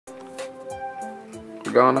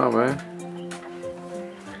What's going on, man?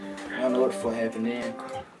 I don't know what the fuck happened then.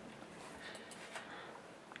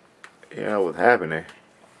 Yeah, what's happening?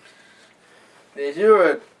 Is you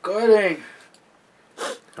recording?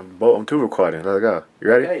 I'm too recording. Let's go. You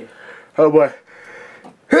ready? Hey. Oh boy.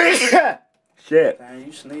 Shit. Man,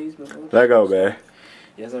 you sneeze before? Let go, man.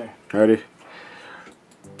 Yes, sir. Ready?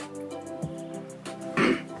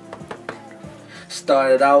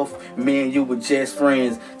 Started off, me and you were just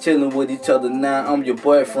friends, chilling with each other. Now I'm your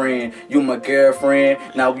boyfriend, you my girlfriend.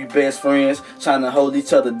 Now we best friends, trying to hold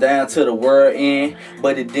each other down to the world end,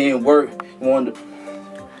 but it didn't work. You wanted to...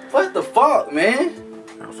 What the fuck, man?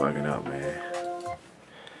 I'm fucking up, man.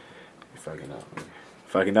 You fucking up, man.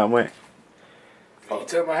 Fucking up, man. You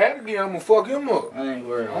tell my hat again, I'm gonna fuck him up. I ain't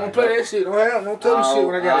worried about I don't play that shit. Don't tell me shit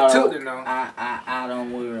when I got it tilted now. I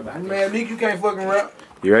don't worry about that. Man, Nick, you can't fucking rap.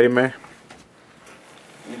 You ready, man?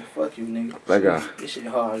 Nigga, fuck you, nigga. Let go. This shit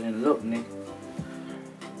harder than it look, nigga.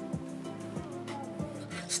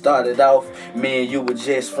 Started off, me and you were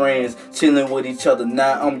just friends, chilling with each other.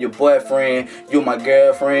 Now I'm your boyfriend, you my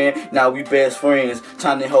girlfriend. Now we best friends,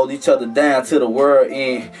 trying to hold each other down to the world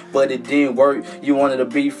end, but it didn't work. You wanted to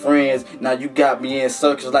be friends, now you got me in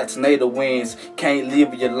circles like tornado winds. Can't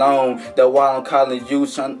leave you alone, that's why I'm calling you.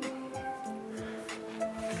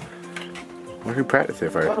 What you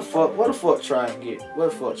practicing first? What the fuck try to get?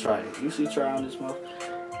 What the fuck try it? You see try on this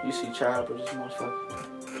motherfucker? You see try up with this motherfucker?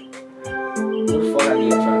 What the fuck I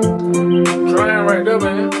get try? Trying right there,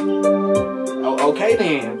 man. Oh, okay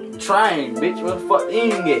then. Trying, bitch. What the fuck you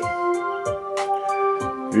ain't get?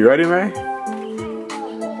 You ready, man?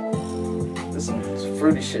 This some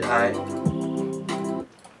fruity shit, alright?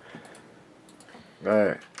 Go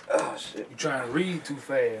ahead. Oh shit. You trying to read too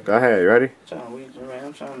fast. Go ahead. You ready?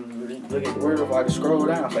 I'm trying to look at the word if I can scroll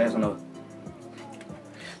down fast enough.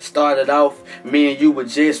 Started off, me and you were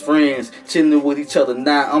just friends, chilling with each other.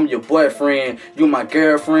 Now I'm your boyfriend, you my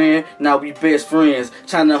girlfriend. Now we best friends,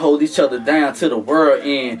 trying to hold each other down to the world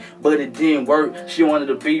end, but it didn't work. She wanted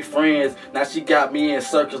to be friends, now she got me in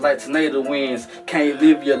circles like tornado winds. Can't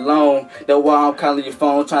leave you alone, that's why I'm calling your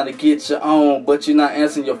phone, trying to get you on, but you're not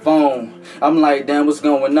answering your phone. I'm like, damn, what's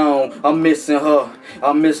going on? I'm missing her,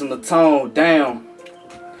 I'm missing the tone. Damn,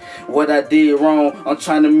 what I did wrong, I'm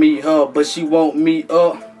trying to meet her, but she won't meet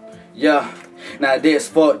up. Yeah, now that's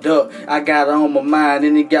fucked up. I got her on my mind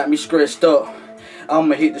and it got me scratched up.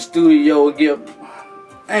 I'ma hit the studio and get...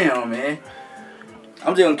 Damn, man.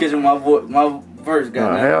 I'm just gonna catch my verse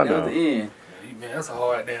got hell at no. the end. Man, that's a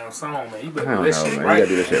hard damn song, man. You better I do don't that know, shit man. right. You gotta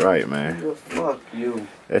do this shit right, man. Nigga, fuck you.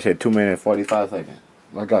 That shit 2 minutes and 45 seconds.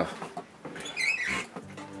 Let go.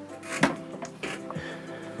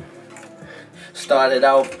 Started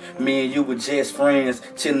off, me and you were just friends,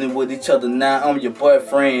 chilling with each other. Now I'm your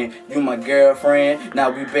boyfriend, you my girlfriend. Now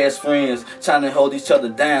we best friends, trying to hold each other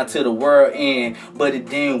down to the world end, but it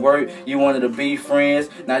didn't work. You wanted to be friends,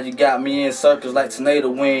 now you got me in circles like tornado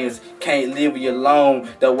winds. Can't leave you alone,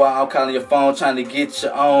 that's why I'm calling your phone, trying to get you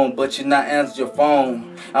on, but you're not answering your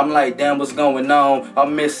phone. I'm like, damn, what's going on?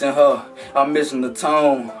 I'm missing her, I'm missing the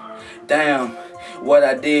tone. Damn, what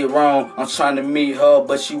I did wrong, I'm trying to meet her,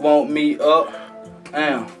 but she won't meet up.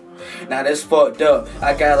 Damn, now that's fucked up.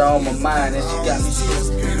 I got her on my mind and she got me still.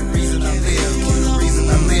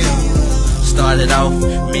 Started off,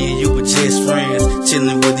 me and you were just friends,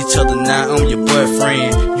 chilling with each other. Now I'm your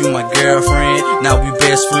boyfriend, you my girlfriend. Now we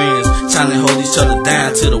best friends, trying to hold each other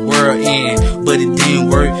down to the world end, but it didn't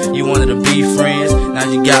work. You wanted to be friends, now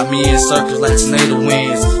you got me in circles like tornado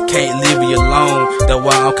winds. Can't leave you alone, that's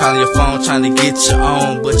why I'm calling your phone, trying to get you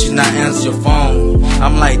on, but you're not answering your phone.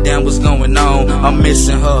 I'm like, damn, what's going on? I'm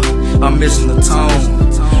missing her, I'm missing the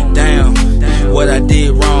tone. Damn, what I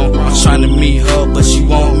did wrong, I'm trying to meet her, but she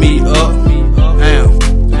won't meet up. Damn,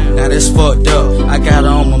 now that's fucked up. I got her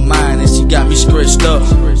on my mind and she got me scratched up.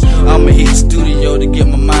 I'ma hit the studio to get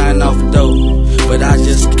my mind off the dope, but I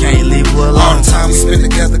just can't leave her alone. All the time we spend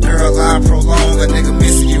together, girl, I prolong. A nigga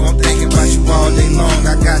missing you, I'm thinking about you all day long.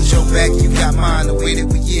 I got your back, you got mine, the way that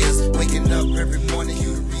we is. Waking up every morning.